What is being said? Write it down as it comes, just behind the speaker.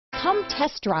Come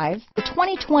test drive the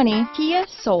 2020 Kia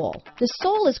Soul. The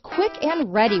Soul is quick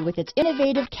and ready with its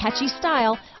innovative, catchy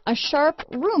style, a sharp,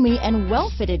 roomy, and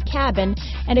well-fitted cabin,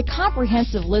 and a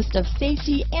comprehensive list of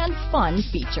safety and fun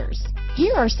features.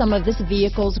 Here are some of this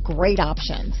vehicle's great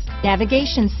options: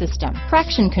 navigation system,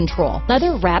 traction control,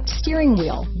 leather-wrapped steering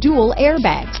wheel, dual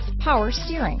airbags, power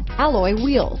steering, alloy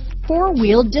wheels,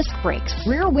 four-wheel disc brakes,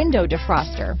 rear window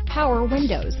defroster, power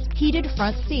windows, heated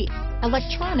front seats,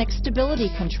 electronic stability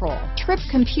control, trip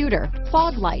computer,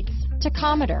 fog lights,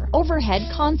 tachometer, overhead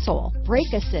console,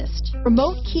 brake assist,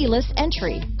 remote keyless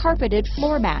entry, carpeted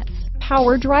floor mats,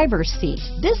 power driver's seat.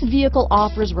 This vehicle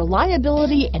offers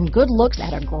reliability and good looks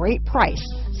at a great price.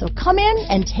 So come in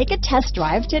and take a test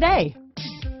drive today.